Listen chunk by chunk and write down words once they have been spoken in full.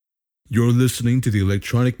You're listening to the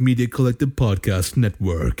Electronic Media Collective Podcast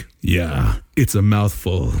Network. Yeah, it's a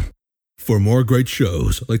mouthful. For more great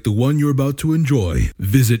shows like the one you're about to enjoy,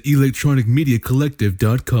 visit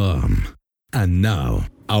electronicmediacollective.com. And now,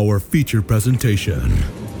 our feature presentation.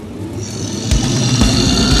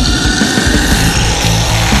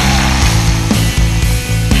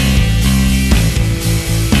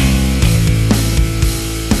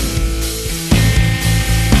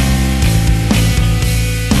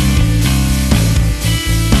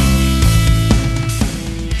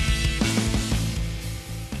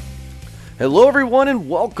 Hello everyone and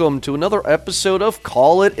welcome to another episode of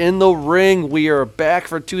Call It in the Ring. We are back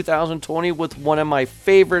for 2020 with one of my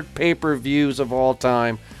favorite pay-per-views of all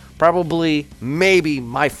time. Probably, maybe,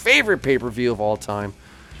 my favorite pay-per-view of all time.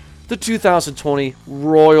 The 2020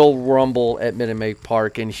 Royal Rumble at Minute Maid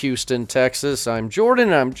Park in Houston, Texas. I'm Jordan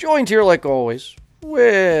and I'm joined here like always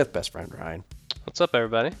with best friend Ryan. What's up,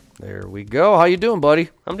 everybody? There we go. How you doing, buddy?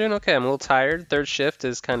 I'm doing okay. I'm a little tired. Third shift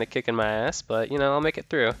is kind of kicking my ass, but, I'll make it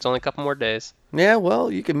through. It's only a couple more days. Yeah,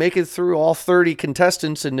 well, you can make it through all 30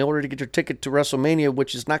 contestants in order to get your ticket to WrestleMania,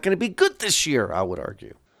 which is not going to be good this year, I would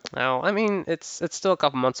argue. Now, it's still a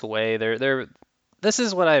couple months away. This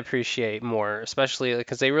is what I appreciate more, especially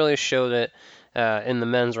because they really showed it in the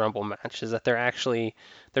men's Rumble match, is that they're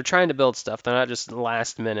trying to build stuff. They're not just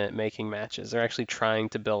last minute making matches. They're actually trying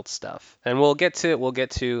to build stuff. And we'll get to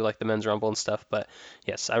like the men's Rumble and stuff, but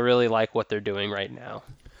yes, I really like what they're doing right now.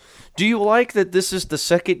 Do you like that this is the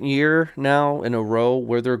second year now in a row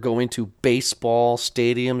where they're going to baseball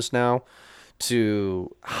stadiums now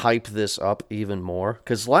to hype this up even more?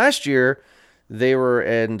 Because last year they were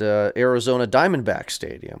in Arizona Diamondback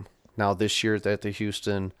Stadium. Now this year it's at the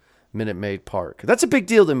Houston Minute Maid Park. That's a big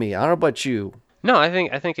deal to me. I don't know about you. No, I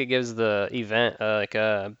think it gives the event like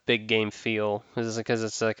a big game feel because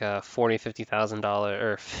it's like a $50,000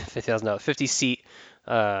 or $50 seat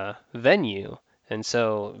venue, and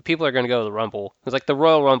so people are going to go to the Rumble. It's like the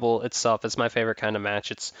Royal Rumble itself. It's my favorite kind of match.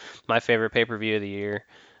 It's my favorite pay-per-view of the year,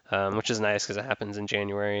 which is nice because it happens in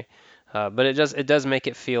January. But it does make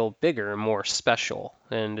it feel bigger and more special,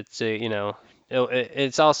 and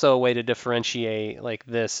it's also a way to differentiate like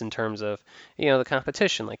this in terms of, the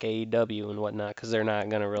competition like AEW and whatnot, because they're not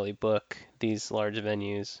going to really book these large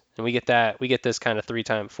venues. And we get this kind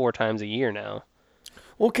of 4 times a year now.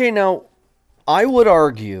 Okay, now I would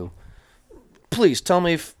argue, please tell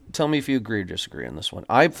me if you agree or disagree on this one.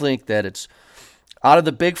 I think that it's out of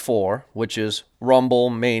the big four, which is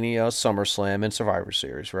Rumble, Mania, SummerSlam, and Survivor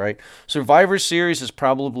Series, right? Survivor Series is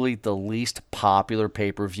probably the least popular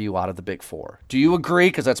pay-per-view out of the big four. Do you agree?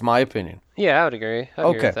 Because that's my opinion. Yeah, I would agree. I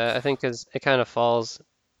agree with that. I think because it kind of falls...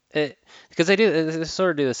 Because they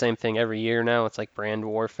sort of do the same thing every year now. It's like brand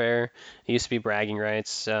warfare. It used to be bragging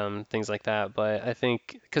rights, things like that. But I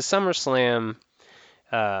think because SummerSlam...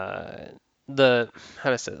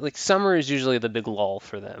 summer is usually the big lull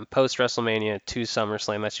for them. Post WrestleMania to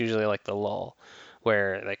SummerSlam, that's usually like the lull,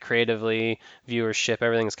 where like creatively, viewership,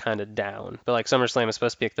 everything's kind of down. But like SummerSlam is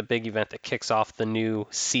supposed to be like the big event that kicks off the new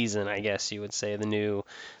season, I guess you would say, the new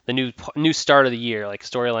start of the year. Like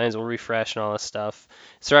storylines will refresh and all this stuff.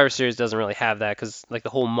 Survivor Series doesn't really have that because like the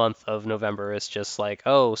whole month of November is just like,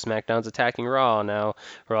 oh, SmackDown's attacking Raw now,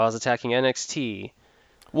 Raw's attacking NXT.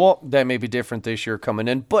 Well, that may be different this year coming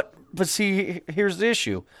in, but see, here's the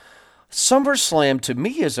issue. SummerSlam, to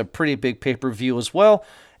me, is a pretty big pay-per-view as well.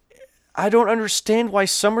 I don't understand why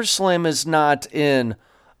SummerSlam is not in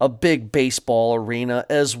a big baseball arena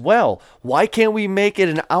as well. Why can't we make it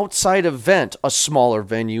an outside event, a smaller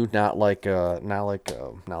venue, not like a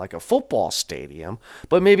football stadium,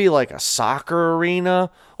 but maybe like a soccer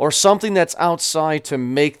arena or something that's outside to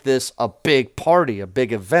make this a big party, a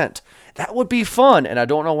big event? That would be fun, and I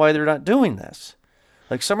don't know why they're not doing this.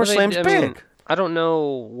 Like, SummerSlam's big. I don't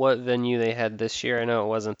know what venue they had this year. I know it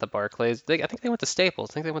wasn't the Barclays. I think they went to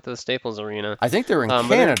Staples. I think they went to the Staples Arena. I think they're in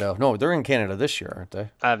Canada. No, they're in Canada this year, aren't they?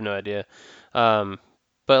 I have no idea. But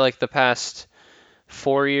like the past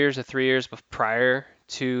 4 years or 3 years prior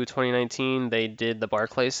to 2019, they did the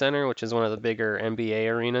Barclays Center, which is one of the bigger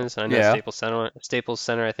NBA arenas. I know Staples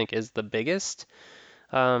Center, I think, is the biggest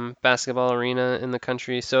basketball arena in the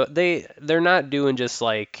country. So they're not doing just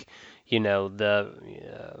like,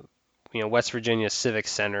 the West Virginia Civic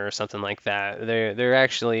Center or something like that.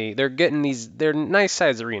 They're getting they're nice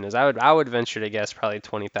sized arenas. I would venture to guess probably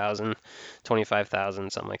 20,000,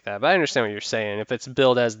 25,000, something like that. But I understand what you're saying. If it's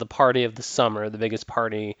billed as the party of the summer, the biggest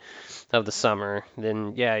party of the summer,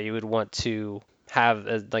 then yeah, you would want to have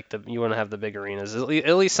the big arenas, at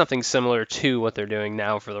least something similar to what they're doing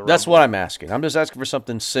now for the Rumble. That's what I'm asking. I'm just asking for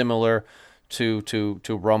something similar to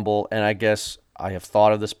Rumble, and I guess I have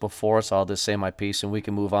thought of this before, so I'll just say my piece and we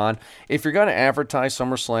can move on. If you're going to advertise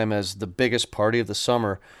SummerSlam as the biggest party of the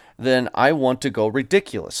summer, then I want to go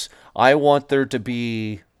ridiculous. I want there to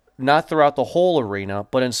be, not throughout the whole arena,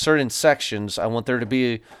 but in certain sections, I want there to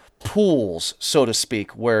be pools, so to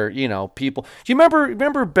speak, where, people... Do you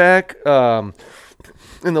remember back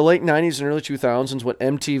in the late 90s and early 2000s when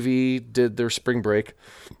MTV did their spring break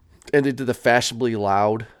and they did the Fashionably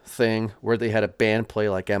Loud thing where they had a band play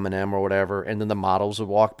like Eminem or whatever, and then the models would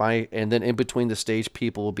walk by, and then in between the stage,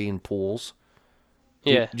 people would be in pools?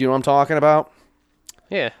 Yeah. Do you know what I'm talking about?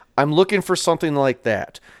 Yeah. I'm looking for something like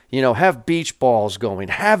that. Have beach balls going.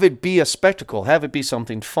 Have it be a spectacle. Have it be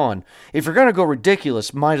something fun. If you're going to go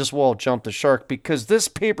ridiculous, might as well jump the shark, because this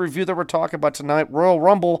pay-per-view that we're talking about tonight, Royal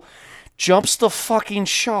Rumble, jumps the fucking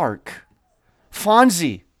shark.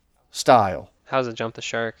 Fonzie style. How's it jump the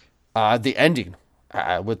shark? The ending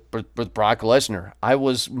with Brock Lesnar. I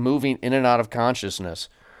was moving in and out of consciousness.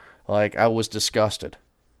 Like, I was disgusted.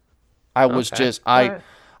 I was just...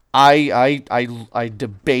 I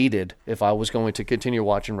debated if I was going to continue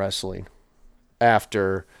watching wrestling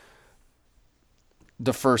after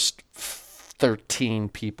the first 13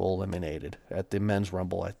 people eliminated at the Men's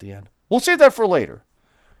Rumble at the end. We'll save that for later.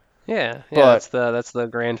 Yeah, but, that's the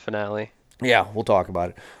grand finale. Yeah, we'll talk about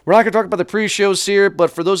it. We're not going to talk about the pre-shows here, but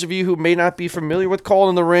for those of you who may not be familiar with Call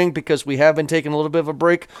in the Ring, because we have been taking a little bit of a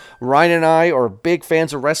break, Ryan and I are big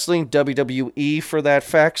fans of wrestling, WWE for that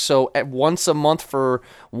fact, so at once a month for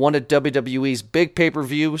one of WWE's big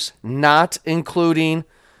pay-per-views, not including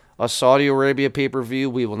a Saudi Arabia pay-per-view.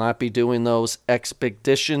 We will not be doing those.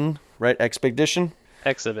 Exhibition.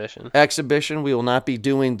 We will not be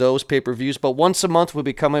doing those pay-per-views, but once a month we'll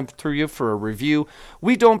be coming through you for a review.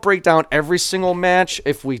 We don't break down every single match.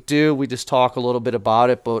 If we do, we just talk a little bit about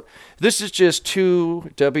it, but this is just two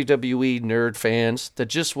WWE nerd fans that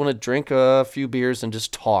just want to drink a few beers and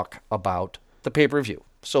just talk about the pay-per-view.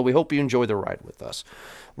 So we hope you enjoy the ride with us.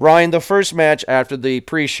 Ryan, the first match after the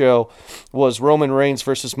pre-show was Roman Reigns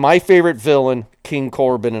versus my favorite villain, King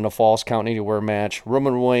Corbin, in a Falls Count Anywhere match.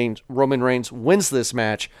 Roman Reigns wins this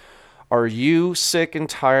match. Are you sick and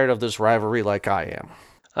tired of this rivalry like I am?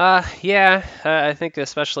 Yeah. I think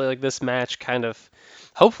especially like this match kind of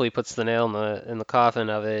hopefully puts the nail in the coffin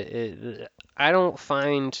of it. I don't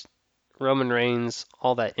find Roman Reigns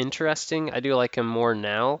all that interesting. I do like him more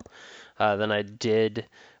now than I did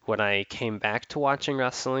when I came back to watching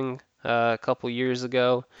wrestling a couple years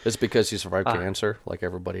ago. It's because he survived cancer, like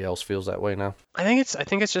everybody else feels that way now. I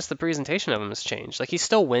think it's just the presentation of him has changed. Like, he's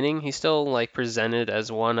still winning. He's still like presented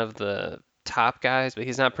as one of the top guys, but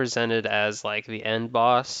he's not presented as like the end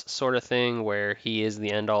boss sort of thing where he is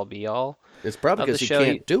the end all be all. It's probably because he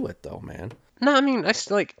can't do it though, man. No, I mean, I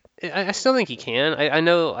still think he can. I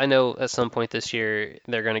know at some point this year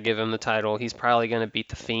they're going to give him the title. He's probably going to beat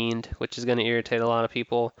The Fiend, which is going to irritate a lot of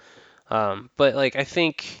people. But like, I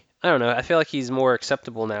don't know. I feel like he's more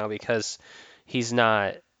acceptable now because he's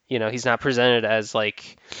not presented as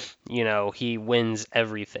like, he wins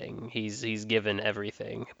everything. He's given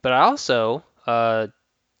everything. But I also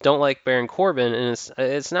don't like Baron Corbin, and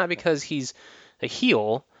it's not because he's a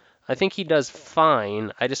heel. I think he does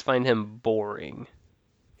fine. I just find him boring.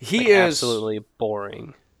 He is absolutely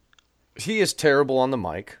boring. He is terrible on the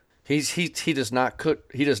mic. He does not cut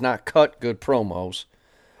good promos.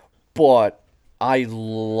 But I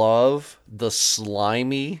love the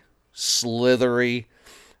slimy, slithery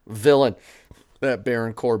villain that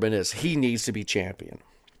Baron Corbin is. He needs to be champion.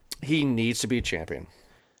 I think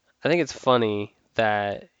it's funny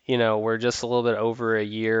that, we're just a little bit over a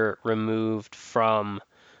year removed from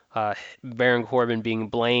Baron Corbin being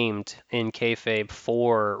blamed in kayfabe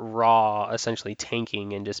for Raw essentially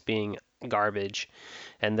tanking and just being garbage.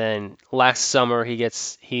 And then last summer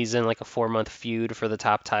he's in like a 4-month feud for the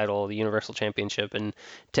top title, the Universal Championship, and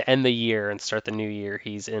to end the year and start the new year,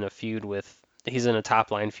 he's in a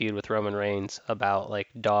top line feud with Roman Reigns about like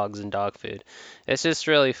dogs and dog food. It's just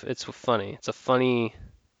really, it's funny. It's a funny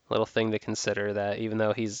little thing to consider that even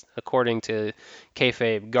though he's, according to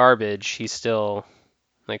kayfabe, garbage, he's still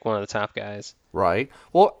like one of the top guys. Right.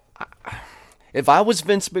 Well, if I was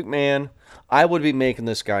Vince McMahon, I would be making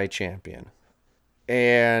this guy champion.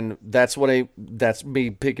 And that's me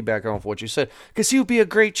piggybacking off what you said. Because he would be a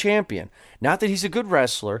great champion. Not that he's a good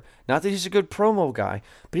wrestler, not that he's a good promo guy,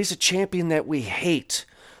 but he's a champion that we hate.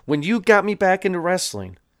 When you got me back into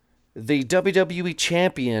wrestling, the WWE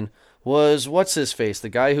champion was, what's-his-face? The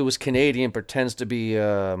guy who was Canadian, pretends to be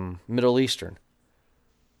Middle Eastern.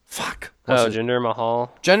 Fuck. Jinder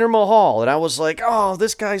Mahal. Jinder Mahal. And I was like, oh,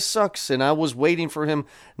 this guy sucks. And I was waiting for him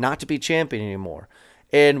not to be champion anymore.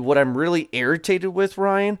 And what I'm really irritated with,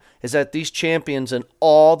 Ryan, is that these champions and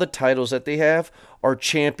all the titles that they have are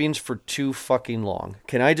champions for too fucking long.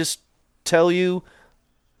 Can I just tell you,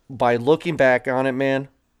 by looking back on it, man,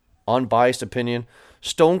 unbiased opinion,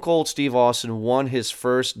 Stone Cold Steve Austin won his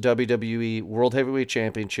first WWE World Heavyweight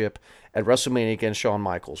Championship at WrestleMania against Shawn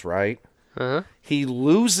Michaels, right? Uh-huh. He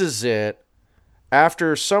loses it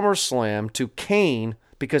after SummerSlam to Kane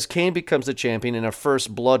because Kane becomes the champion in a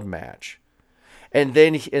first blood match. And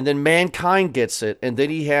then Mankind gets it, and then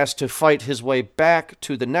he has to fight his way back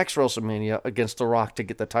to the next WrestleMania against The Rock to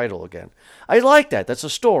get the title again. I like that. That's a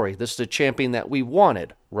story. This is the champion that we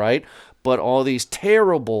wanted, right? But all these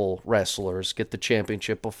terrible wrestlers get the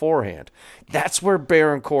championship beforehand. That's where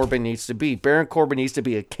Baron Corbin needs to be. Baron Corbin needs to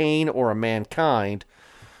be a Kane or a Mankind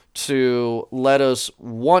to let us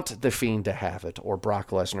want The Fiend to have it or Brock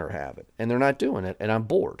Lesnar have it. And they're not doing it, and I'm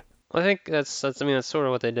bored. Well, I think that's sort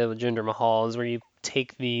of what they did with Jinder Mahal, is where you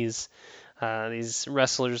take these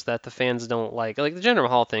wrestlers that the fans don't like. Like the Jinder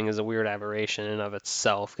Mahal thing is a weird aberration in and of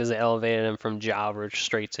itself because they elevated him from jobber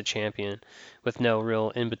straight to champion with no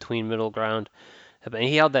real in between middle ground. But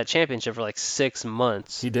he held that championship for like 6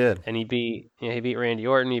 months. He did. And he beat Randy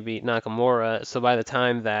Orton, he beat Nakamura. So by the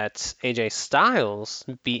time that AJ Styles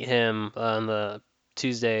beat him on the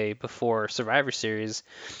Tuesday before Survivor Series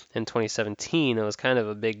in 2017, it was kind of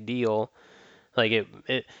a big deal. Like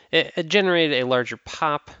it generated a larger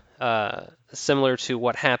pop, similar to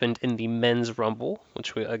what happened in the men's Rumble,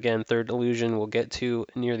 which we, again, Third Illusion we'll get to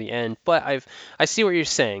near the end. But I see what you're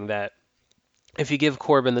saying, that if you give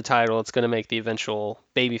Corbin the title, it's going to make the eventual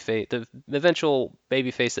babyface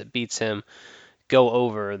that beats him go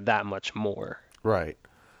over that much more. Right.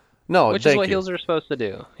 No, which is what heels are supposed to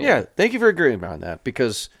do. Yeah, thank you for agreeing with me on that,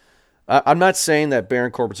 because I'm not saying that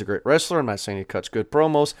Baron Corbin's a great wrestler. I'm not saying he cuts good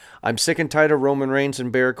promos. I'm sick and tired of Roman Reigns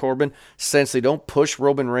and Baron Corbin. Since they don't push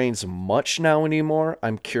Roman Reigns much now anymore,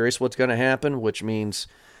 I'm curious what's going to happen, which means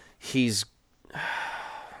he's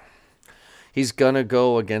going to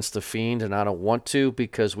go against The Fiend, and I don't want to,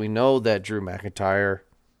 because we know that Drew McIntyre,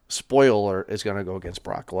 spoiler, is going to go against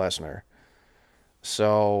Brock Lesnar.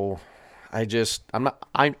 So I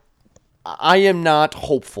am not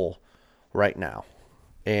hopeful right now.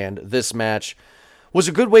 And this match was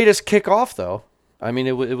a good way to kick off, though. I mean,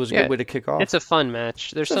 it was a good way to kick off. It's a fun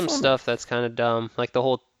match. There's some stuff that's kind of dumb. Like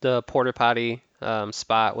the porta potty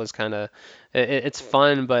spot was kind of... It's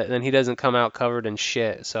fun, but then he doesn't come out covered in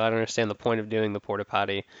shit. So I don't understand the point of doing the porta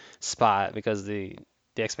potty spot, because the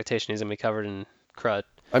expectation is going to be covered in crud.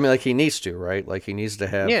 I mean, like, he needs to, right? Like, he needs to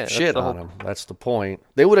have shit on him. That's the point.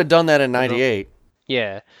 They would have done that in 98.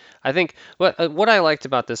 Yeah. I think what I liked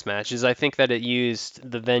about this match is I think that it used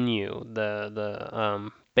the venue,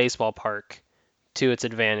 the baseball park, to its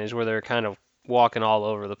advantage, where they're kind of walking all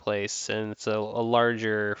over the place, and it's a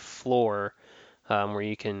larger floor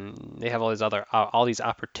where they have all these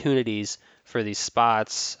opportunities for these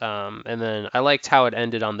spots. And then I liked how it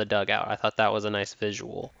ended on the dugout. I thought that was a nice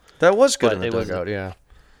visual. That was good in the dugout, yeah.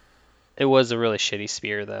 It was a really shitty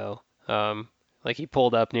spear, though. Like, he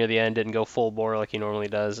pulled up near the end, didn't go full bore like he normally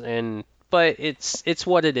does. But it's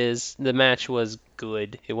what it is. The match was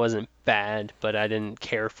good. It wasn't bad, but I didn't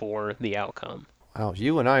care for the outcome. Wow,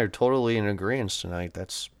 you and I are totally in agreement tonight.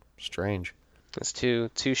 That's strange. It's two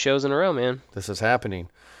shows in a row, man. This is happening.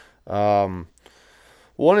 One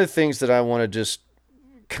of the things that I want to just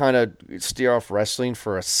kind of steer off wrestling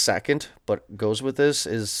for a second, but goes with this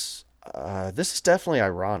is definitely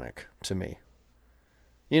ironic to me.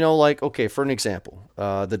 You know, like, okay, for an example,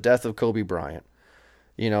 the death of Kobe Bryant.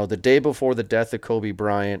 You know, the day before the death of Kobe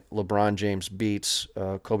Bryant, LeBron James beats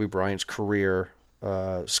Kobe Bryant's career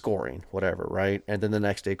scoring, whatever, right? And then the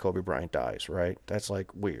next day Kobe Bryant dies, right? That's,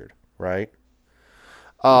 like, weird, right?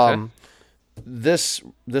 Okay. This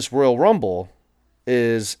Royal Rumble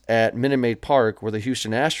is at Minute Maid Park, where the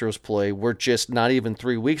Houston Astros play, where just not even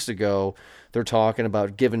 3 weeks ago they're talking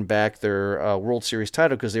about giving back their World Series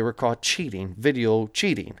title because they were caught video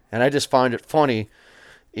cheating. And I just find it funny,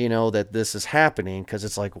 you know, that this is happening, because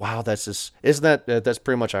it's like, wow, that's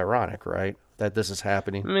pretty much ironic, right? That this is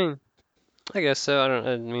happening. I mean, I guess so.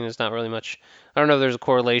 There's not really much. I don't know if there's a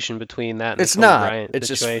correlation between that and the Kobe Bryant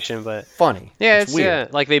situation, just but funny. Yeah, it's weird. Yeah,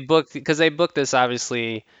 like they booked this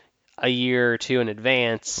obviously a year or two in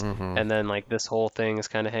advance, and then like this whole thing is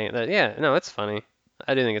kind of hanging. Yeah, no, it's funny.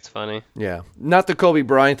 I do think it's funny. Yeah, not the Kobe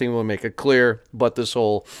Bryant thing will make it clear, but this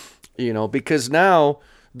whole, you know, because now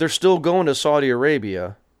they're still going to Saudi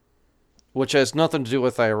Arabia, which has nothing to do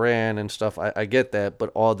with Iran and stuff. I get that, but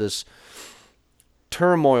all this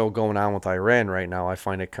turmoil going on with Iran right now, I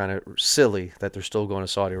find it kind of silly that they're still going to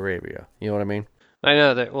Saudi Arabia. You know what I mean? I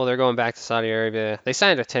know that. Well, they're going back to Saudi Arabia. They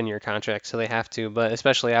signed a 10-year contract, so they have to. But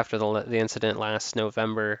especially after the incident last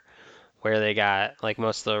November, where they got like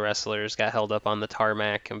most of the wrestlers got held up on the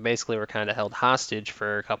tarmac and basically were kind of held hostage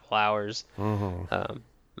for a couple hours. And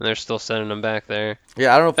they're still sending them back there.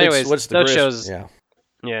 Yeah, I don't know if But anyways, what's the those British- shows. Yeah.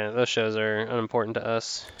 Yeah, those shows are unimportant to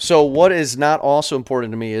us. So what is not also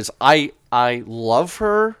important to me is I love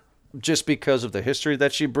her just because of the history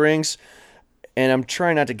that she brings. And I'm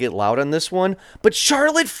trying not to get loud on this one, but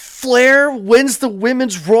Charlotte Flair wins the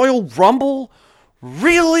Women's Royal Rumble?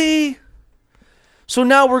 Really? So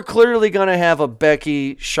now we're clearly going to have a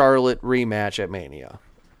Becky-Charlotte rematch at Mania.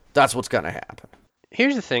 That's what's going to happen.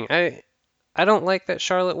 Here's the thing. I don't like that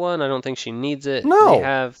Charlotte won. I don't think she needs it. No. They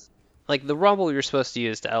have, like, the Rumble you're supposed to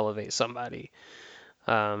use to elevate somebody.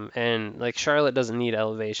 And, like, Charlotte doesn't need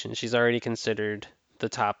elevation. She's already considered the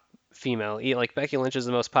top female. Like, Becky Lynch is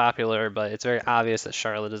the most popular, but it's very obvious that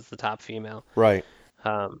Charlotte is the top female. Right.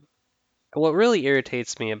 What really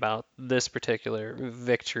irritates me about this particular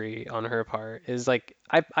victory on her part is, like,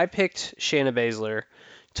 I picked Shayna Baszler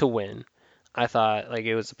to win. I thought, like,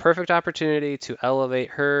 it was a perfect opportunity to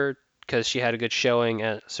elevate her because she had a good showing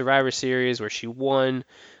at Survivor Series where she won.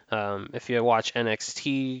 If you watch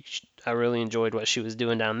NXT, I really enjoyed what she was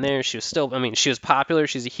doing down there. She was still, I mean, she was popular.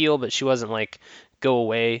 She's a heel, but she wasn't like, go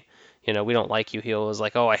away. You know, we don't like you heel. It was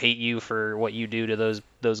like, oh, I hate you for what you do to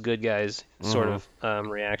those good guys sort of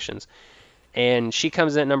reactions. And she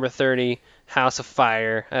comes in at number 30, House of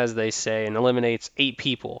Fire, as they say, and eliminates 8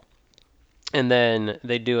 people. And then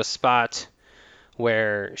they do a spot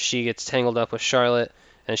where she gets tangled up with Charlotte,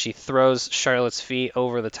 and she throws Charlotte's feet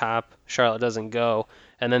over the top. Charlotte doesn't go.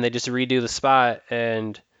 And then they just redo the spot,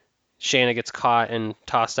 and Shayna gets caught and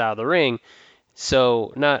tossed out of the ring.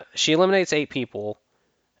 So she eliminates 8 people,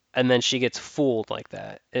 and then she gets fooled like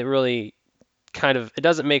that. It really it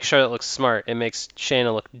doesn't make Charlotte look smart. It makes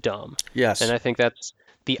Shayna look dumb. Yes. And I think that's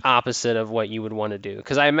the opposite of what you would want to do.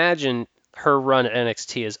 Because I imagine her run at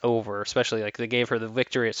NXT is over, especially like they gave her the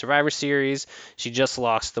victory at Survivor Series. She just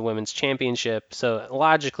lost the Women's Championship. So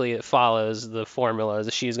logically it follows the formula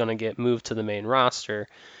that she's going to get moved to the main roster.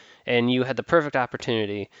 And you had the perfect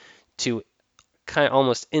opportunity to kind of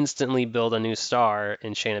almost instantly build a new star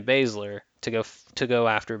in Shayna Baszler to go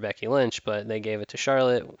after Becky Lynch, but they gave it to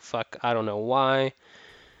Charlotte. Fuck, I don't know why,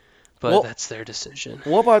 but that's their decision.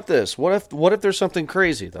 What about this? What if there's something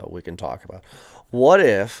crazy though we can talk about? What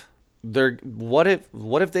if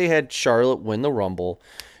they had Charlotte win the Rumble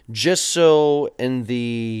just so in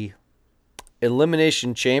the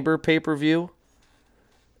Elimination Chamber pay-per-view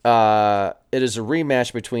it is a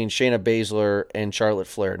rematch between Shayna Baszler and Charlotte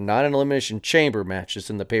Flair, not an Elimination Chamber match. It's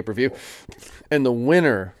in the pay-per-view, and the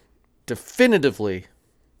winner definitively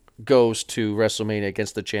goes to WrestleMania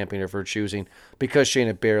against the champion of her choosing because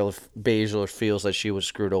Shayna Baszler feels that she was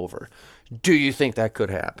screwed over. Do you think that could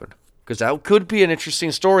happen? Because that could be an interesting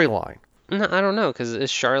storyline. No, I don't know. Because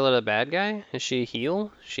is Charlotte a bad guy? Is she a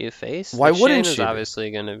heel? Is she a face? Why wouldn't she? Shayna's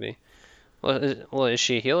obviously going to be. Well, is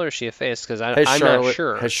she a heel or is she a face? Because I'm not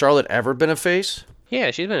sure. Has Charlotte ever been a face?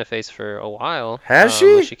 Yeah, she's been a face for a while. Has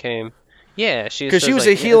she? She came. Yeah, because she was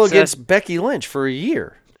a heel against Becky Lynch for a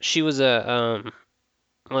year. She was on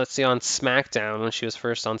SmackDown when she was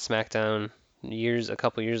first on SmackDown a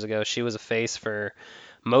couple years ago. She was a face for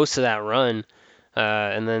most of that run,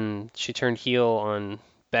 and then she turned heel on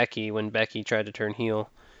Becky when Becky tried to turn heel,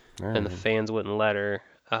 and the fans wouldn't let her.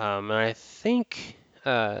 And I think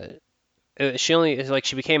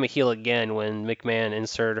she became a heel again when McMahon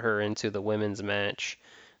inserted her into the women's match.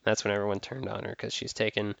 That's when everyone turned on her because she's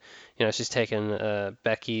taken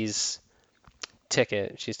Becky's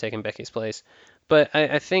ticket. She's taken Becky's place. But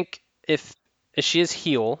I think if she is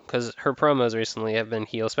heel, because her promos recently have been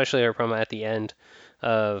heel, especially her promo at the end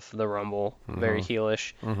of the Rumble, very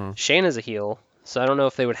heelish. Shayna's a heel, so I don't know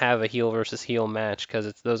if they would have a heel versus heel match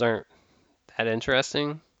because those aren't that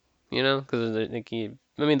interesting, because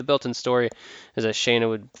the built-in story is that Shayna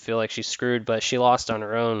would feel like she's screwed, but she lost on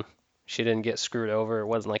her own. She didn't get screwed over. It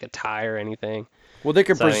wasn't like a tie or anything. Well, they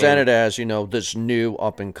could present it as, this new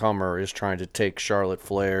up-and-comer is trying to take Charlotte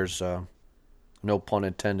Flair's, no pun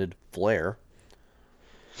intended, flair.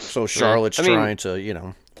 So Charlotte's trying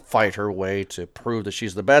to, fight her way to prove that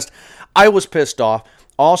she's the best. I was pissed off.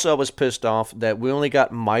 Also, I was pissed off that we only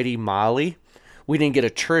got Mighty Molly. We didn't get a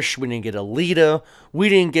Trish. We didn't get a Lita. We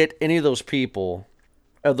didn't get any of those people,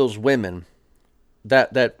 those women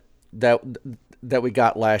that we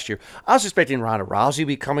got last year. I was expecting Ronda Rousey to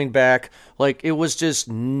be coming back. Like, it was just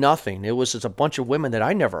nothing. It was just a bunch of women that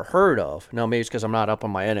I never heard of. Now, maybe it's because I'm not up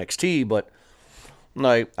on my NXT, but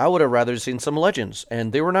Like, I would have rather seen some legends,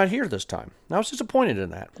 and they were not here this time. I was disappointed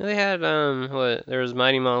in that. They had there was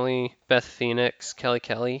Mighty Molly, Beth Phoenix, Kelly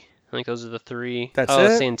Kelly. I think those are the three. That's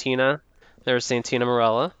it? Santina. There was Santina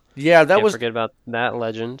Morella. Yeah, that Can't was... forget about that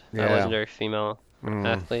legend, that Yeah. legendary female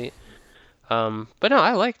athlete. But no,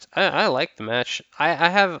 I liked the match. I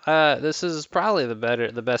have this is probably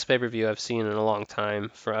the best pay-per-view I've seen in a long time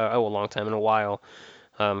in a while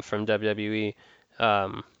from WWE.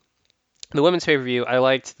 The women's pay-per-view, I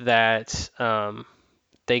liked that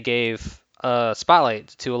they gave spotlight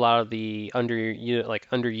to a lot of the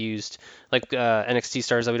underused NXT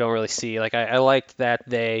stars that we don't really see. Like I liked that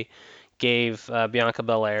they gave Bianca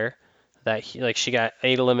Belair she got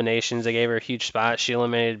 8 eliminations. They gave her a huge spot. She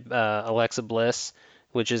eliminated Alexa Bliss,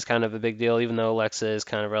 which is kind of a big deal, even though Alexa is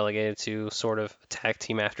kind of relegated to sort of a tag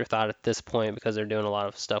team afterthought at this point because they're doing a lot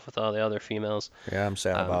of stuff with all the other females. Yeah, I'm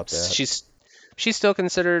sad about that. She's still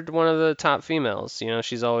considered one of the top females. You know,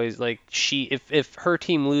 she's always if her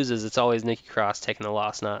team loses, it's always Nikki Cross taking the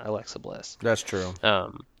loss, not Alexa Bliss. That's true.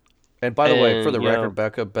 And by the way, for the record,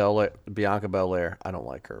 know, Bianca Belair, I don't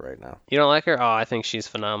like her right now. You don't like her? Oh, I think she's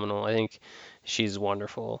phenomenal. I think she's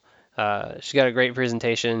wonderful. She's got a great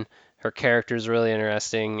presentation. Her character's really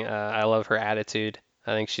interesting. I love her attitude.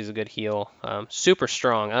 I think she's a good heel. Super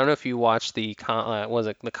strong. I don't know if you watched the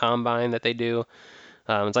Combine that they do.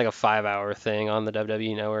 It's like a 5-hour thing on the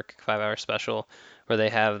WWE Network, 5-hour special, where they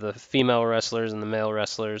have the female wrestlers and the male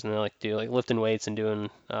wrestlers, and they do lifting weights and doing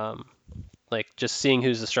just seeing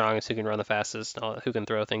who's the strongest, who can run the fastest, who can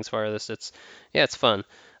throw things farthest. It's fun.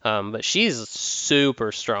 But she's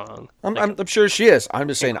super strong. I'm sure she is. I'm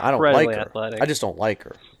just saying I don't like her. Athletic. I just don't like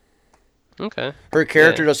her. Okay. Her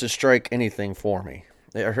character doesn't strike anything for me.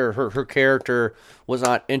 Her character was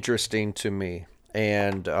not interesting to me.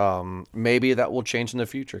 And maybe that will change in the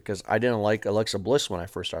future because I didn't like Alexa Bliss when I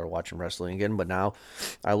first started watching wrestling again, but now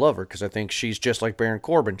I love her because I think she's just like Baron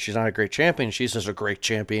Corbin. She's not a great champion. She's just a great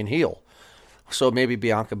champion heel. So maybe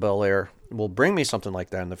Bianca Belair will bring me something like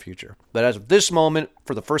that in the future. But as of this moment,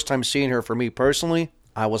 for the first time seeing her, for me personally,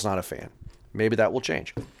 I was not a fan. Maybe that will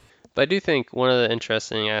change. But I do think one of the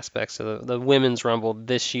interesting aspects of the Women's Rumble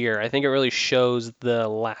this year, I think it really shows the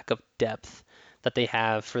lack of depth that they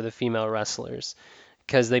have for the female wrestlers.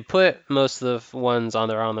 Because they put most of the ones on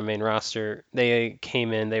the main roster, they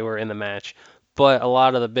came in, they were in the match. But a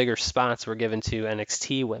lot of the bigger spots were given to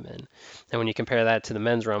NXT women. And when you compare that to the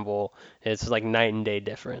Men's Rumble, it's like night and day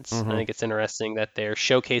difference. I think it's interesting that they're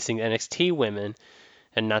showcasing NXT women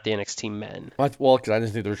and not the NXT men. Well, because I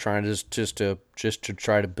didn't think they were trying to just to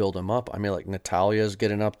try to build them up. I mean, like Natalia's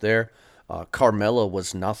getting up there. Carmella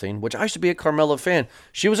was nothing, which I used to be a Carmella fan.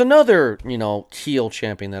 She was another, heel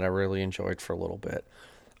champion that I really enjoyed for a little bit.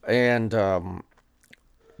 And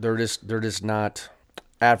they're just not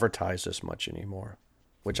advertised as much anymore,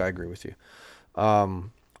 which I agree with you.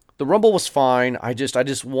 The Rumble was fine. I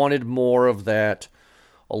just wanted more of that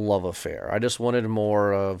love affair. I just wanted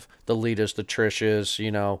more of the Litas, the Trishas,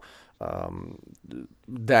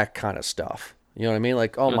 that kind of stuff. You know what I mean?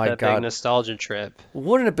 Like, oh my God. Big nostalgia trip.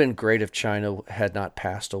 Wouldn't it have been great if Chyna had not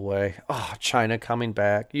passed away? Oh, Chyna coming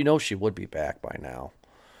back. She would be back by now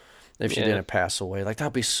if she didn't pass away. Like,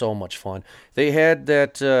 that'd be so much fun. They had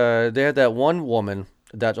that one woman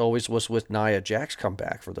that always was with Nia Jax come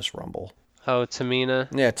back for this Rumble. Oh, Tamina?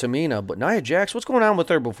 Yeah, Tamina. But Nia Jax, what's going on with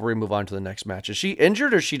her before we move on to the next match? Is she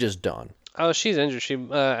injured or is she just done? Oh, she's injured. She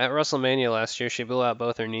at WrestleMania last year, she blew out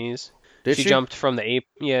both her knees. Did she? She jumped from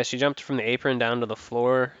the apron down to the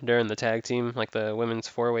floor during the tag team, like the women's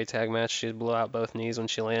 4-way tag match. She blew out both knees when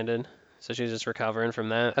she landed. So she's just recovering from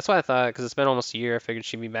that. That's what I thought, because it's been almost a year. I figured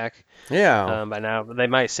she'd be back by now. But they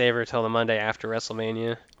might save her till the Monday after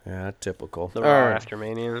WrestleMania. Yeah, typical. The Raw after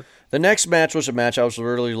Mania. The next match was a match I was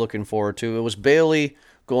really looking forward to. It was Bayley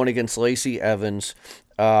going against Lacey Evans.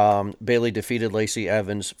 Bayley defeated Lacey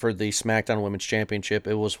Evans for the SmackDown Women's Championship.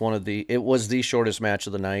 It was the shortest match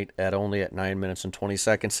of the night at 9 minutes and 20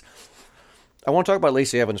 seconds. I want to talk about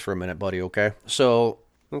Lacey Evans for a minute, buddy, okay? So,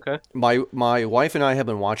 okay. My wife and I have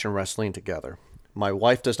been watching wrestling together. My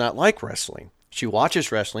wife does not like wrestling. She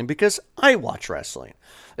watches wrestling because I watch wrestling.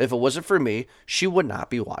 If it wasn't for me, she would not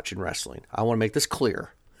be watching wrestling. I want to make this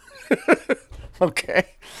clear. Okay?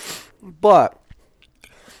 But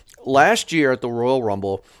last year at the Royal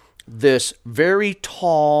Rumble, this very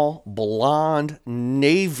tall, blonde,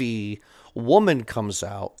 navy woman comes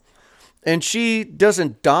out, and she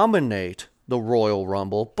doesn't dominate the Royal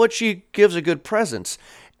Rumble, but she gives a good presence.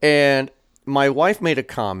 And my wife made a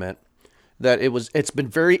comment that it's been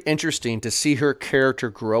very interesting to see her character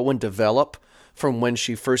grow and develop from when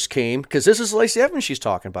she first came, because this is Lacey Evans she's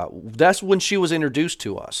talking about. That's when she was introduced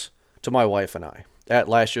to us, to my wife and I. at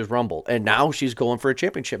last year's Rumble, and now she's going for a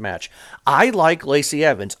championship match. I like Lacey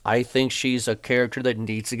Evans. I think she's a character that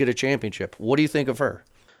needs to get a championship. What do you think of her?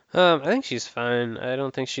 I think she's fine. I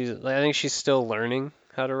think she's still learning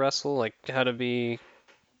how to wrestle, like how to be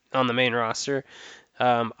on the main roster.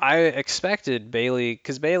 I expected Bayley,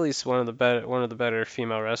 because Bayley's one of the better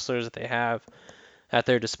female wrestlers that they have at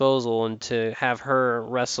their disposal, and to have her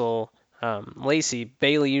wrestle Lacey.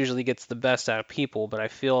 Bayley usually gets the best out of people, but I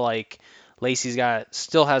feel like Lacey's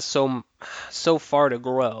still has so far to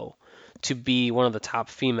grow to be one of the top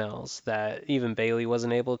females that even Bayley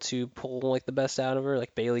wasn't able to pull like the best out of her.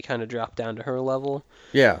 Like Bayley kind of dropped down to her level.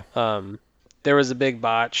 Yeah. There was a big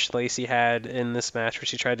botch Lacey had in this match where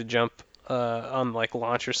she tried to jump like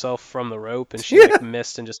launch herself from the rope, and she like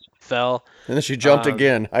missed and just fell. And then she jumped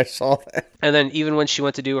again. I saw that. And then even when she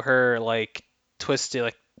went to do her like twisted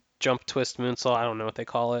like jump twist moonsault, I don't know what they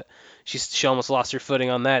call it, she almost lost her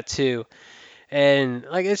footing on that too. And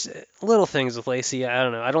like it's little things with Lacey. I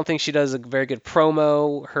don't know. I don't think she does a very good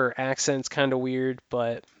promo. Her accent's kind of weird,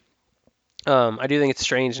 but I do think it's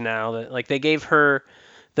strange now that like they gave her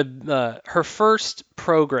her first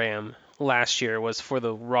program last year was for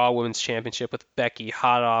the Raw Women's Championship with Becky,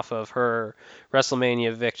 hot off of her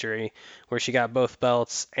WrestleMania victory, where she got both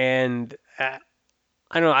belts. And I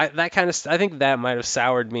don't know, I think that might have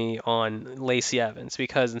soured me on Lacey Evans,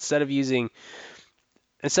 because instead of using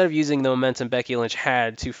the momentum Becky Lynch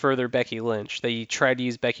had to further Becky Lynch, they tried to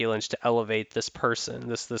use Becky Lynch to elevate this person,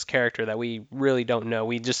 this character that we really don't know.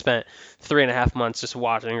 We just spent 3.5 months just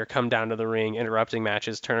watching her come down to the ring, interrupting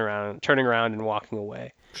matches, turning around and walking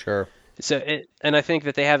away. Sure. And I think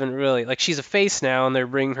that they haven't really, like, she's a face now and they're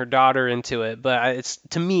bringing her daughter into it, but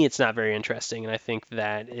to me it's not very interesting. And I think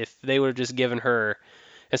that if they would have just given her,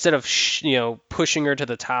 instead of pushing her to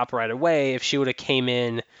the top right away, if she would have came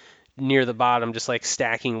in near the bottom, just like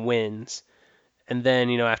stacking wins, and then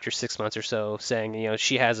after 6 months or so saying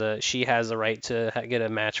she has a right to get a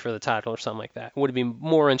match for the title or something like that, would have been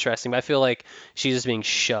more interesting. But I feel like she's just being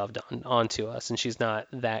shoved onto us, and she's not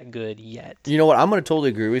that good yet. You know what? I'm going to totally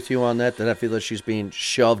agree with you on that I feel that she's being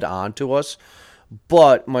shoved onto us.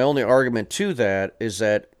 But my only argument to that is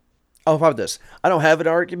that, how about this? I don't have an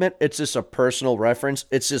argument. It's just a personal reference.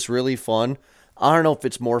 It's just really fun. I don't know if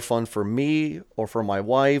it's more fun for me or for my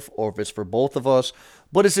wife or if it's for both of us,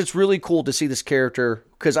 but it's really cool to see this character,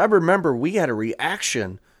 because I remember we had a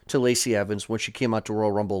reaction to Lacey Evans when she came out to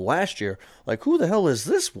Royal Rumble last year. Like, who the hell is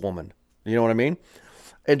this woman? You know what I mean?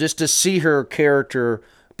 And just to see her character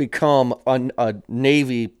become a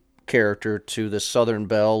Navy character to the Southern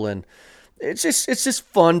Belle, and it's just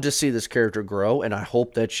fun to see this character grow, and I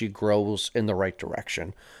hope that she grows in the right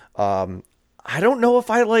direction. I don't know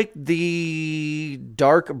if I like the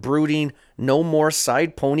dark, brooding, no more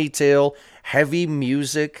side ponytail, heavy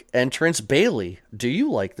music entrance Bayley. Do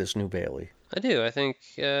you like this new Bayley? I do. I think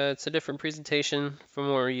it's a different presentation from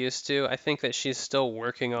what we're used to. I think that she's still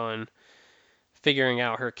working on figuring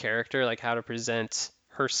out her character, like how to present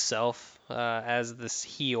herself as this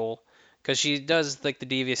heel. Because she does like the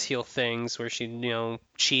devious heel things where she,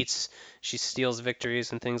 cheats, she steals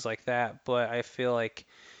victories and things like that. But I feel like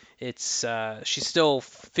it's she's still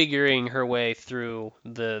figuring her way through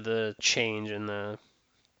the change and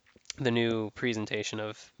the new presentation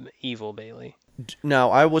of evil Bayley.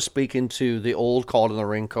 Now, I was speaking to the old Called in the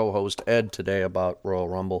Ring co-host Ed today about Royal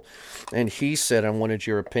Rumble, and he said, I wanted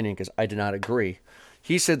your opinion because I did not agree.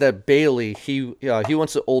 He said that Bayley, he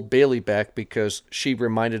wants the old Bayley back because she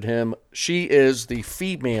reminded him she is the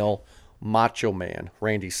female Macho Man,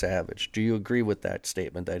 Randy Savage. Do you agree with that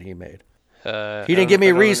statement that he made? He didn't give me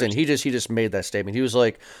a reason. He just made that statement. He was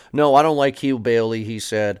like, "No, I don't like heel Bayley." He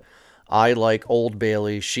said, "I like old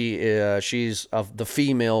Bayley. She's of the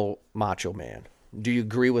female Macho Man." Do you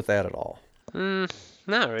agree with that at all?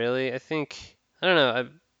 Not really. I don't know.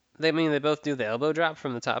 They both do the elbow drop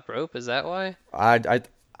from the top rope. Is that why?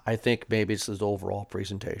 I think maybe it's his overall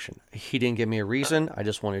presentation. He didn't give me a reason. I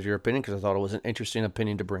just wanted your opinion because I thought it was an interesting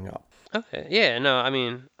opinion to bring up. Okay. Yeah. No. I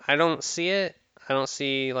mean, I don't see it. I don't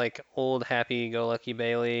see like old happy-go-lucky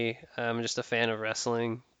Bayley. I'm just a fan of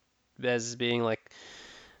wrestling as being like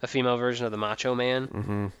a female version of the Macho Man.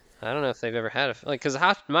 Mm-hmm. I don't know if they've ever had because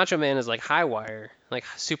Macho Man is like high wire, like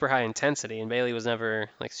super high intensity, and Bayley was never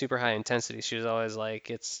like super high intensity. She was always like,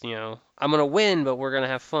 it's I'm gonna win, but we're gonna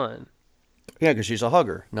have fun. Yeah, because she's a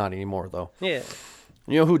hugger. Not anymore though. Yeah.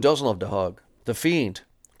 You know who doesn't love to hug? The Fiend.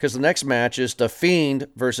 Because the next match is The Fiend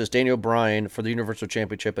versus Daniel Bryan for the Universal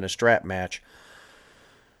Championship in a strap match.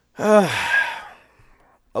 Okay,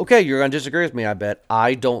 you're going to disagree with me, I bet.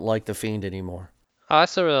 I don't like The Fiend anymore. Oh, I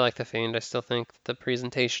still really like The Fiend. I still think the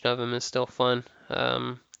presentation of him is still fun.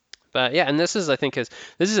 But yeah, and this is, I think, this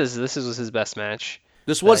was his best match.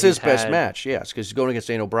 This was his best match, yes, because he's going against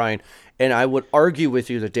Daniel Bryan. And I would argue with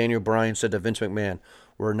you that Daniel Bryan said to Vince McMahon,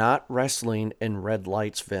 "We're not wrestling in red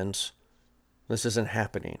lights, Vince. This isn't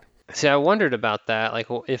happening." See, I wondered about that, like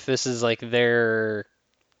if this is like their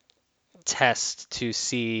test to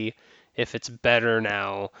see if it's better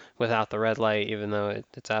now without the red light, even though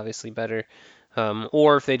it's obviously better,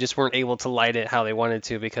 or if they just weren't able to light it how they wanted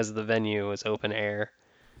to because the venue was open air.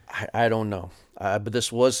 I don't know. But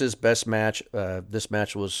this was his best match. This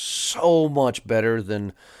match was so much better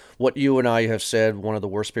than what you and I have said. One of the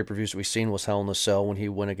worst pay-per-views we've seen was Hell in a Cell when he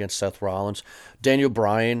went against Seth Rollins. Daniel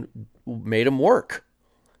Bryan made him work.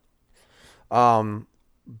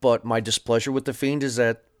 But my displeasure with The Fiend is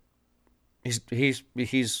that he's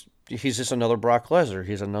just another Brock Lesnar.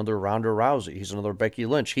 He's another Ronda Rousey. He's another Becky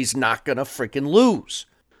Lynch. He's not gonna freaking lose.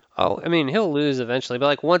 Oh, I mean, he'll lose eventually, but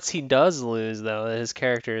like once he does lose, though, his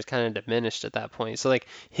character is kind of diminished at that point. So like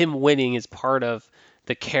him winning is part of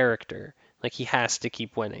the character. Like he has to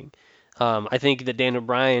keep winning. I think that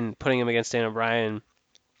putting him against Daniel Bryan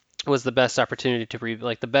was the best opportunity to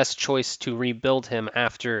the best choice to rebuild him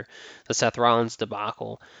after the Seth Rollins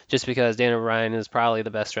debacle. Just because Daniel Bryan is probably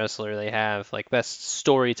the best wrestler they have, like best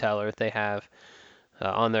storyteller they have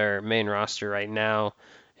on their main roster right now.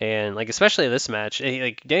 And like especially this match,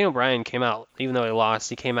 like Daniel Bryan came out, even though he lost,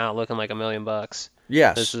 he came out looking like $1 million.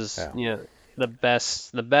 Yes, this is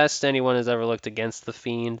the best anyone has ever looked against the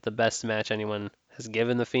Fiend, the best match anyone has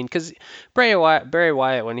given the Fiend. Because Bray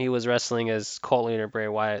Wyatt, when he was wrestling as cult leader, Bray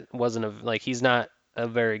Wyatt he's not a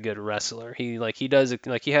very good wrestler. He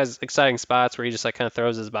has exciting spots where he just like kind of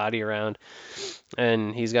throws his body around,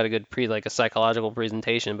 and he's got a good a psychological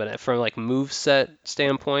presentation. But from like moveset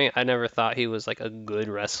standpoint, I never thought he was like a good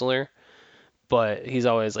wrestler. But he's a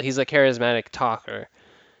charismatic talker,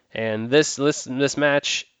 and this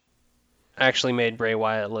match actually made Bray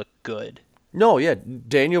Wyatt look good. No, yeah,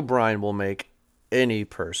 Daniel Bryan will make any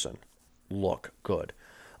person look good.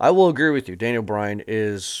 I will agree with you. Daniel Bryan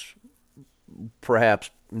is perhaps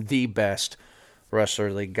the best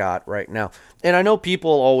wrestler they got right now. And I know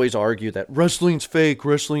people always argue that wrestling's fake,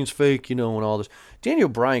 and all this. Daniel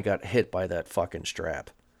Bryan got hit by that fucking strap.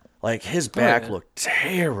 Like, his back looked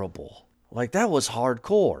terrible. Like, that was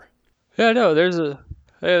hardcore. Yeah, no, there's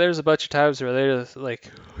a bunch of times where they just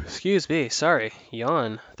like, excuse me, sorry,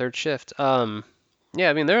 yawn, third shift. Yeah,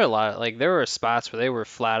 I mean, there were spots where they were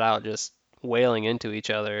flat out just wailing into each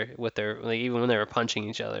other with even when they were punching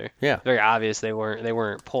each other. Yeah. Very obvious they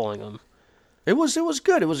weren't pulling them. It was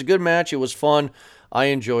good. It was a good match. It was fun. I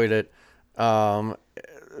enjoyed it. The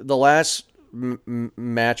last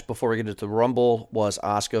match before we get into the Rumble was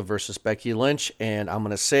Asuka versus Becky Lynch, and I'm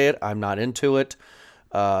going to say it, I'm not into it.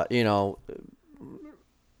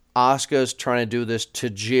 Asuka's trying to do this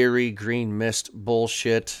Tajiri Green Mist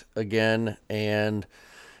bullshit again, and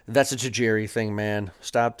that's a Tajiri thing, man.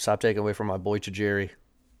 Stop taking away from my boy Tajiri.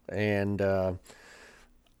 And I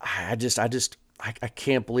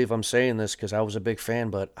can't believe I'm saying this because I was a big fan,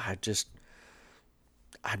 but I'm just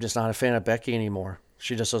not a fan of Becky anymore.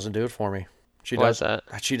 She just doesn't do it for me. Why is that?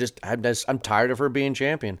 I'm tired of her being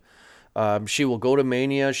champion. She will go to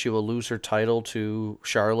Mania. She will lose her title to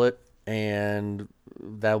Charlotte, and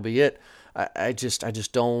that'll be it. I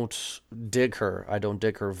just don't dig her. I don't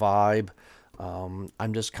dig her vibe.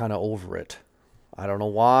 I'm just kind of over it. I don't know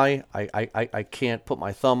why. I can't put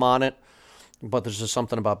my thumb on it, but there's just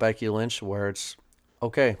something about Becky Lynch where it's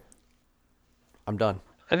okay. I'm done.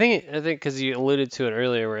 I think because you alluded to it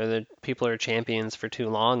earlier, where the people are champions for too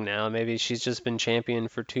long now. Maybe she's just been champion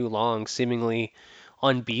for too long, seemingly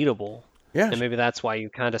unbeatable. Yeah. And maybe that's why you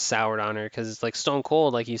kind of soured on her, because it's like Stone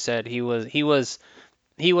Cold, like you said, he was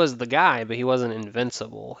the guy, but he wasn't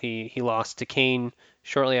invincible. He lost to Kane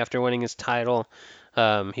shortly after winning his title.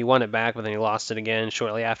 He won it back, but then he lost it again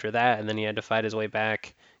shortly after that, and then he had to fight his way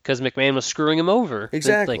back because McMahon was screwing him over.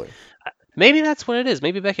 Exactly. Maybe that's what it is.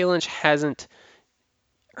 Maybe Becky Lynch hasn't.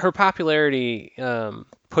 Her popularity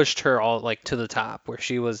pushed her all like to the top, where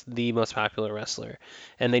she was the most popular wrestler,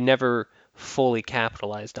 and they never fully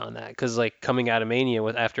capitalized on that. Because like coming out of Mania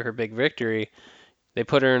after her big victory, they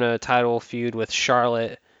put her in a title feud with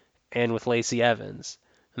Charlotte and with Lacey Evans,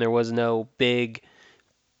 and there was no big,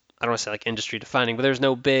 I don't want to say like industry defining, but there's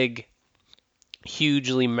no big,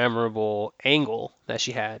 hugely memorable angle that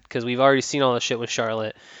she had, because we've already seen all the shit with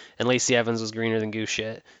Charlotte, and Lacey Evans was greener than goose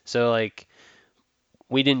shit. So like,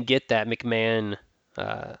 we didn't get that McMahon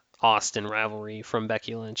Austin rivalry from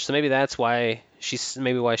Becky Lynch. So maybe that's why she's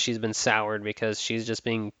been soured, because she's just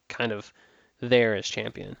being kind of there as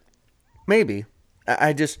champion. Maybe.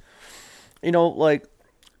 I just, like,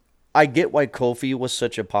 I get why Kofi was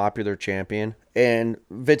such a popular champion, and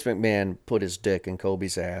Vince McMahon put his dick in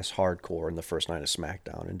Kobe's ass hardcore in the first night of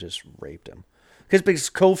SmackDown and just raped him. Because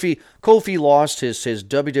Kofi lost his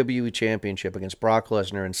WWE Championship against Brock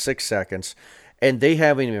Lesnar in 6 seconds, and they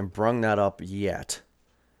haven't even brung that up yet.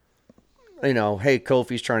 You know, hey,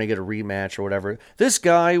 Kofi's trying to get a rematch or whatever. This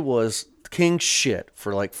guy was king shit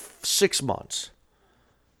for like 6 months.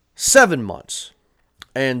 7 months.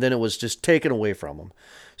 And then it was just taken away from him.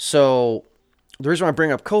 So the reason why I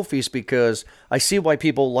bring up Kofi is because I see why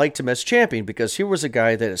people liked him as champion, because he was a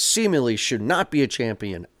guy that seemingly should not be a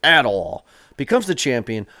champion at all. Becomes the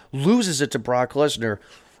champion, loses it to Brock Lesnar,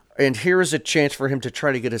 and here is a chance for him to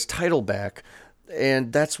try to get his title back.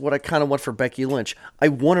 And that's what I kind of want for Becky Lynch. I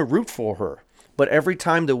want to root for her. But every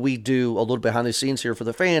time that we do a little behind the scenes here for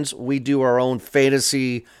the fans, we do our own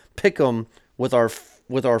fantasy pick'em with our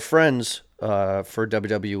friends for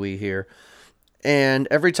WWE here. And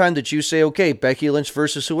every time that you say, okay, Becky Lynch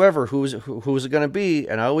versus whoever, who's it going to be?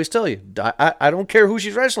 And I always tell you, I don't care who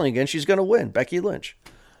she's wrestling against, she's going to win, Becky Lynch.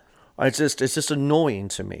 It's just annoying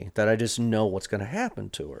to me that I just know what's going to happen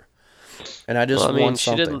to her. And I just want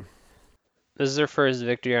something. This is her first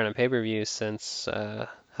victory on a pay-per-view since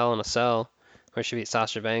Hell in a Cell, where she beat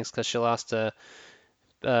Sasha Banks, because she lost to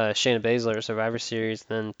Shayna Baszler, Survivor Series.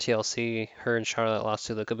 Then TLC, her and Charlotte lost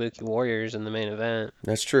to the Kabuki Warriors in the main event.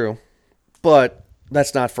 That's true. But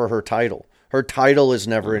that's not for her title. Her title is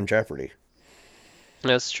never in jeopardy.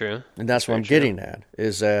 That's true. And that's what I'm getting at,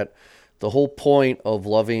 is that the whole point of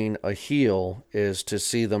loving a heel is to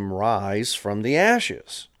see them rise from the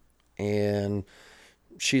ashes. And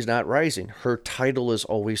she's not rising. Her title is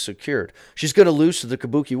always secured. She's going to lose to the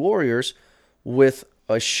Kabuki Warriors with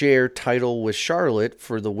a shared title with Charlotte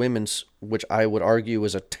for the women's, which I would argue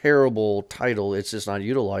is a terrible title. It's just not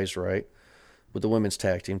utilized right with the women's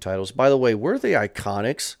tag team titles. By the way, were the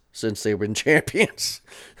Iconics since they've been champions?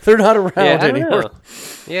 They're not around anymore.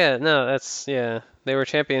 Yeah, no, they were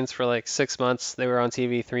champions for like 6 months. They were on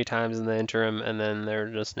TV 3 times in the interim, and then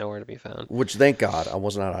they're just nowhere to be found. Which, thank God, I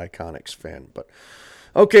was not an Iconics fan. But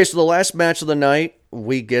okay, so the last match of the night,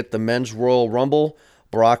 we get the Men's Royal Rumble.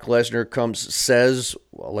 Brock Lesnar says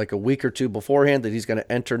like a week or two beforehand that he's going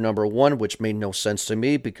to enter number 1, which made no sense to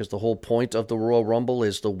me because the whole point of the Royal Rumble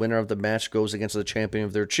is the winner of the match goes against the champion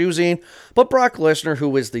of their choosing. But Brock Lesnar,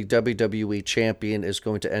 who is the WWE champion, is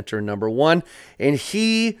going to enter number 1, and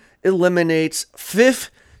he eliminates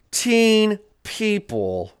 15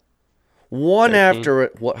 people, one 13. After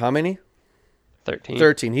it. What? How many? 13.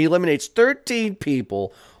 13. He eliminates 13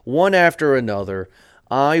 people, one after another.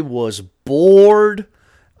 I was bored.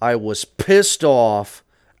 I was pissed off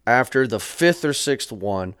after the 5th or 6th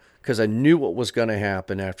one because I knew what was going to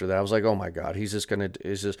happen after that. I was like, oh my God, he's just going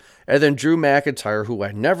to... And then Drew McIntyre, who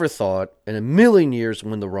I never thought in a million years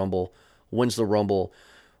wins the Rumble.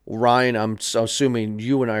 Ryan, I'm assuming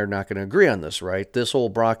you and I are not going to agree on this, right? This whole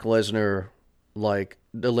Brock Lesnar, like,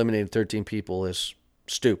 eliminating 13 people is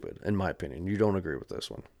stupid, in my opinion. You don't agree with this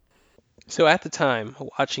one. So at the time,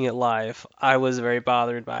 watching it live, I was very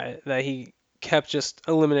bothered by it, that he kept just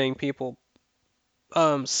eliminating people.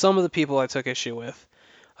 Some of the people I took issue with,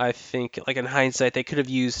 I think, like in hindsight, they could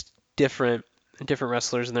have used different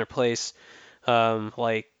wrestlers in their place.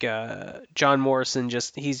 Like John Morrison,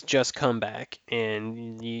 he's just come back,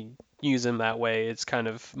 and you use him that way. It's kind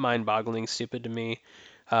of mind-boggling, stupid to me.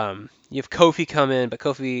 You have Kofi come in, but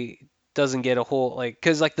Kofi doesn't get a whole, like,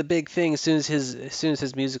 because like the big thing, as soon as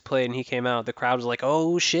his music played and he came out, the crowd was like,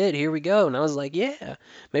 oh shit, here we go. And I was like, yeah,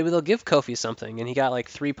 maybe they'll give Kofi something. And he got like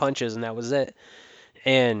 3 punches and that was it.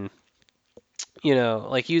 And you know,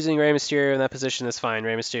 like, using Rey Mysterio in that position is fine.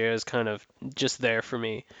 Rey Mysterio is kind of just there for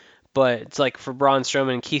me. But it's like for Braun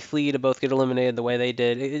Strowman and Keith Lee to both get eliminated the way they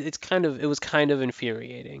did, it was kind of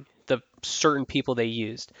infuriating, the certain people they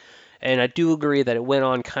used. And I do agree that it went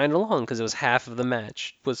on kind of long because it was half of the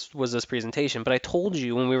match was this presentation. But I told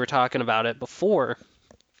you when we were talking about it before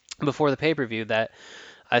the pay-per-view that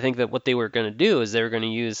I think that what they were going to do is they were going to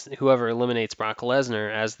use whoever eliminates Brock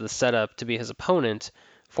Lesnar as the setup to be his opponent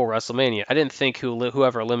for WrestleMania. I didn't think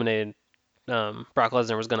whoever eliminated Brock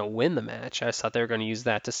Lesnar was going to win the match. I just thought they were going to use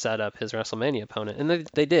that to set up his WrestleMania opponent. And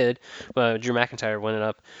they did. Drew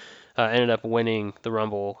McIntyre ended up winning the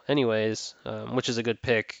Rumble anyways, which is a good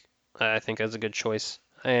pick. I think that's a good choice.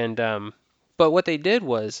 And but what they did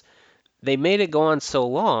was they made it go on so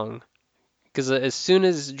long because as soon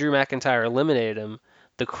as Drew McIntyre eliminated him,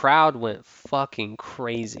 the crowd went fucking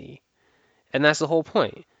crazy. And that's the whole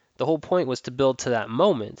point. The whole point was to build to that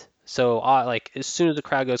moment. So like as soon as the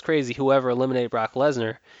crowd goes crazy, whoever eliminated Brock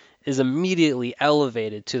Lesnar is immediately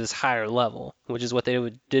elevated to this higher level, which is what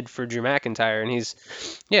they did for Drew McIntyre. And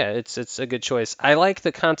it's a good choice. I like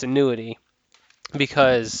the continuity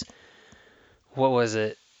because, what was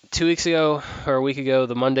it, 2 weeks ago or a week ago,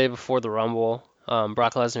 the Monday before the Rumble,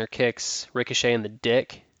 Brock Lesnar kicks Ricochet in the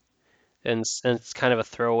dick, and it's kind of a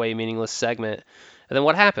throwaway, meaningless segment. And then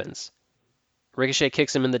what happens? Ricochet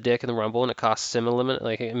kicks him in the dick in the Rumble, and it costs him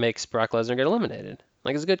it makes Brock Lesnar get eliminated.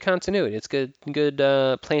 Like, it's good continuity. It's good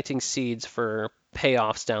planting seeds for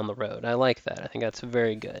payoffs down the road. I like that. I think that's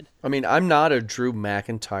very good. I mean, I'm not a Drew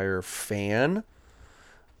McIntyre fan.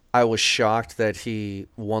 I was shocked that he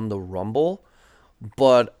won the Rumble,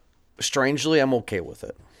 but strangely, I'm okay with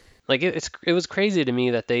it. Like, it was crazy to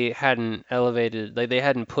me that they hadn't elevated, like, they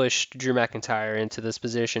hadn't pushed Drew McIntyre into this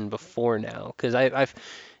position before now, because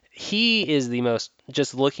he is the most,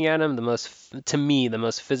 just looking at him, to me, the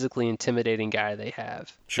most physically intimidating guy they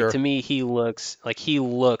have. Sure. Like, to me, he looks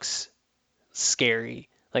scary.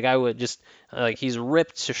 Like, I would just, like, he's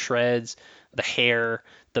ripped to shreds, the hair,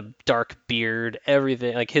 the dark beard,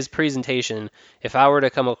 everything. Like, his presentation, if I were to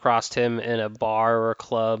come across him in a bar or a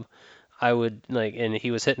club, I would, like, and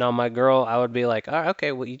he was hitting on my girl, I would be like, oh,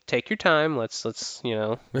 okay, well, you take your time. Let's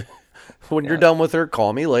When you're done with her,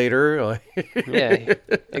 call me later. Yeah,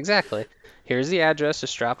 exactly. Here's the address.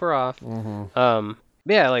 Just drop her off. Mm-hmm.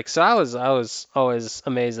 Yeah, like, so I was always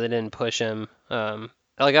amazed they didn't push him.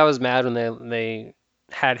 Like, I was mad when they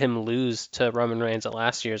had him lose to Roman Reigns at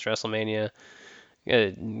last year's WrestleMania,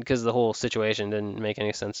 because the whole situation didn't make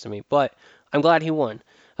any sense to me. But I'm glad he won.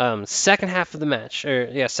 Second half of the match,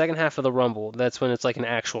 second half of the Rumble. That's when it's like an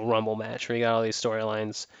actual Rumble match where you got all these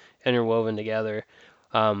storylines interwoven together.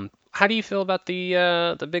 How do you feel about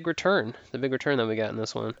the big return? The big return that we got in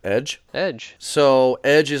this one. Edge. So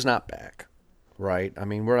Edge is not back, right? I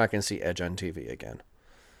mean, we're not going to see Edge on TV again.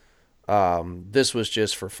 This was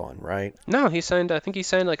just for fun, right? No, I think he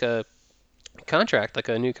signed like a contract, like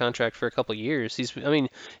a new contract for a couple years.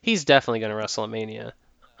 He's definitely going to wrestle at Mania.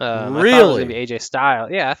 Really? I thought it was going to be AJ Styles.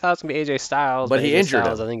 Yeah, I thought it was going to be AJ Styles. But he AJ injured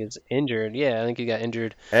Styles, him. I think it's injured. Yeah, I think he got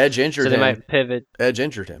injured. Edge injured him. So they might pivot. Edge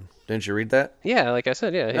injured him. Didn't you read that? Yeah, like I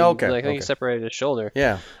said, yeah. I think he separated his shoulder.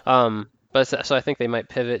 Yeah. But so I think they might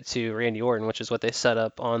pivot to Randy Orton, which is what they set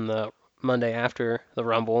up on the Monday after the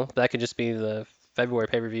Rumble. That could just be the February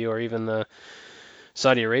pay-per-view or even the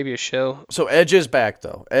Saudi Arabia show. So Edge is back,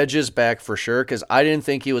 though. Edge is back for sure, because I didn't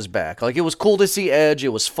think he was back. Like, it was cool to see Edge. It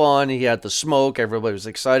was fun. He had the smoke. Everybody was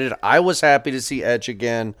excited. I was happy to see Edge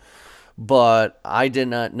again, but I did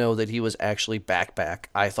not know that he was actually back.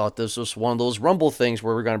 I thought this was one of those Rumble things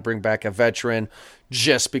where we're going to bring back a veteran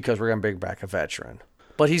just because we're going to bring back a veteran.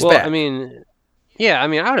 But he's back. I mean, I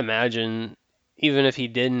would imagine even if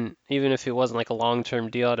it wasn't like a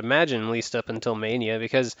long-term deal, I'd imagine at least up until Mania,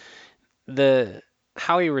 because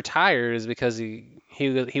how he retired is because he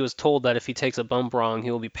was told that if he takes a bump wrong, he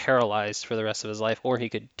will be paralyzed for the rest of his life, or he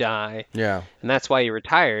could die. Yeah. And that's why he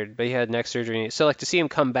retired, but he had neck surgery. So, like, to see him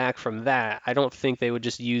come back from that, I don't think they would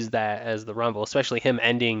just use that as the Rumble, especially him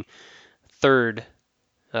ending third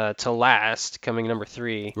to last, coming number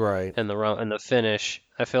 3, right, and the finish.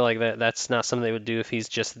 I feel like that's not something they would do if he's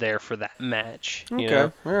just there for that match. Okay, you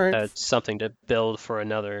know? all right. That's something to build for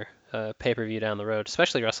another pay-per-view down the road,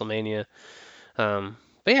 especially WrestleMania.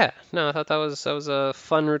 But yeah, no, I thought that was a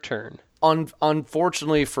fun return.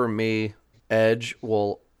 Unfortunately for me, Edge.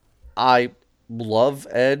 Well, I love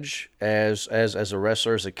Edge as a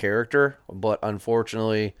wrestler, as a character, but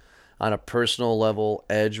unfortunately, on a personal level,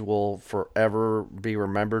 Edge will forever be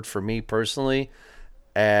remembered for me personally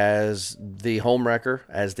as the homewrecker,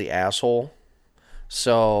 as the asshole.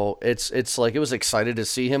 So it's like, it was excited to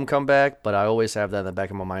see him come back, but I always have that in the back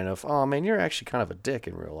of my mind of, oh man, you're actually kind of a dick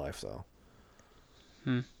in real life though.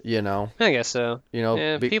 You know, I guess so. You know,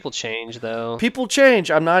 yeah, people change though. People change.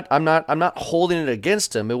 I'm not holding it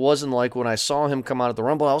against him. It wasn't like when I saw him come out of the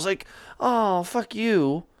Rumble, I was like, oh, fuck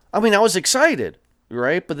you. I mean, I was excited,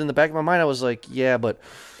 right? But in the back of my mind, I was like, yeah, but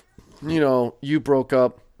you know, you broke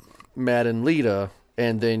up Matt and Lita,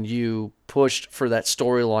 and then you pushed for that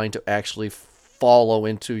storyline to actually follow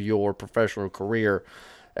into your professional career,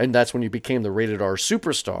 and that's when you became the rated R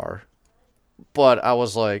superstar. But I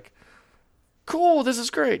was like, cool, this is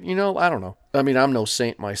great. You know, I don't know. I mean, I'm no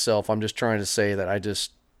saint myself. I'm just trying to say that I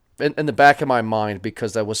just, in the back of my mind,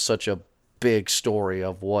 because that was such a big story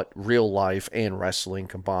of what real life and wrestling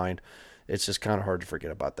combined, it's just kind of hard to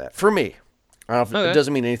forget about that. For me. I don't know if It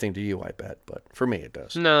doesn't mean anything to you, I bet, but for me it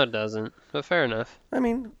does. No, it doesn't. But fair enough. I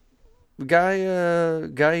mean,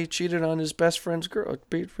 guy cheated on his best friend's girl,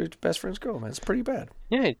 man. It's pretty bad.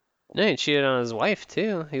 Yeah, No, he cheated on his wife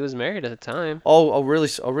too. He was married at the time. Really?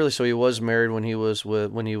 Oh, really? So he was married when he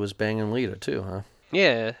was banging Lita too, huh?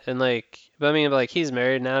 Yeah, and but I mean, like he's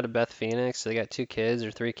married now to Beth Phoenix. They got 2 kids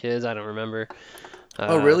or 3 kids. I don't remember.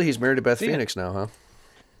 Oh, really? He's married to Beth yeah. Phoenix now,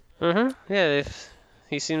 huh? Yeah,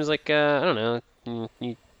 he seems like I don't know.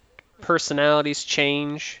 Personalities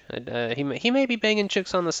change. He may be banging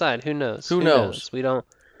chicks on the side. Who knows? Who knows? We don't.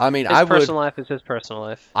 I mean, His personal life is his personal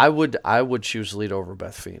life. I would choose Lita over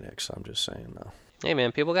Beth Phoenix. I'm just saying though. Hey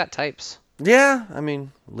man, people got types. Yeah, I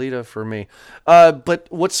mean Lita for me. But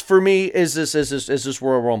what's for me is this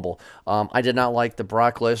Royal Rumble. I did not like the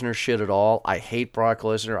Brock Lesnar shit at all. I hate Brock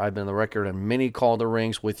Lesnar. I've been on the record on many Call of the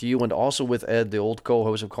Rings with you and also with Ed, the old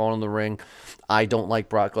co-host of Call of the Ring. I don't like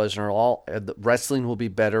Brock Lesnar at all. Wrestling will be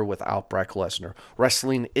better without Brock Lesnar.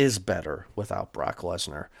 Wrestling is better without Brock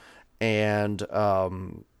Lesnar, and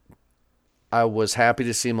I was happy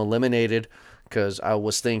to see him eliminated because I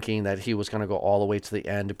was thinking that he was going to go all the way to the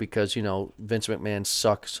end because, Vince McMahon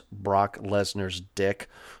sucks Brock Lesnar's dick.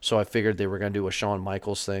 So I figured they were going to do a Shawn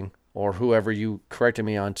Michaels thing or whoever you corrected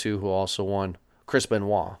me on too, who also won. Chris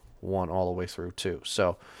Benoit won all the way through too.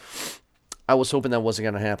 So I was hoping that wasn't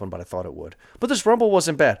going to happen, but I thought it would. But this Rumble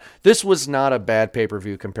wasn't bad. This was not a bad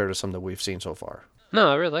pay-per-view compared to some that we've seen so far. No,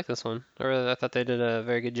 I really like this one. I thought they did a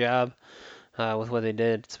very good job with what they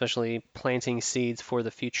did, especially planting seeds for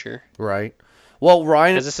the future. Right. Well,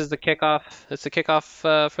 Ryan, because this is the kickoff. It's the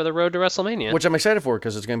kickoff for the road to WrestleMania, which I'm excited for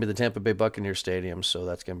because it's going to be the Tampa Bay Buccaneers Stadium. So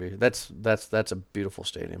that's going to be that's a beautiful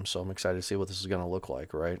stadium. So I'm excited to see what this is going to look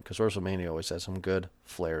like, right? Because WrestleMania always has some good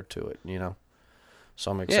flair to it,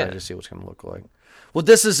 So I'm excited to see what's going to look like. Well,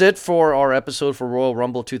 this is it for our episode for Royal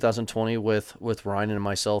Rumble 2020 with Ryan and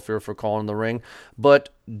myself here for Calling the Ring. But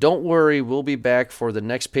don't worry, we'll be back for the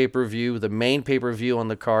next pay-per-view, the main pay-per-view on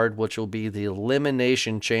the card, which will be the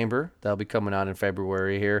Elimination Chamber. That'll be coming out in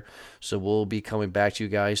February here. So we'll be coming back to you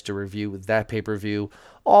guys to review that pay-per-view,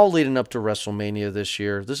 all leading up to WrestleMania this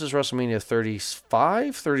year. This is WrestleMania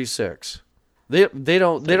 35, 36. They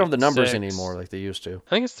don't have the numbers anymore like they used to. I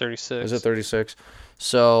think it's 36. Is it 36?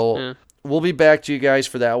 So we'll be back to you guys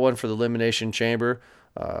for that one, for the Elimination Chamber.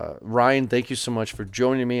 Ryan, thank you so much for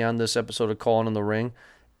joining me on this episode of Calling in the Ring.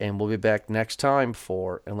 And we'll be back next time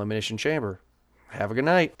for Elimination Chamber. Have a good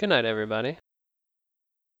night. Good night, everybody.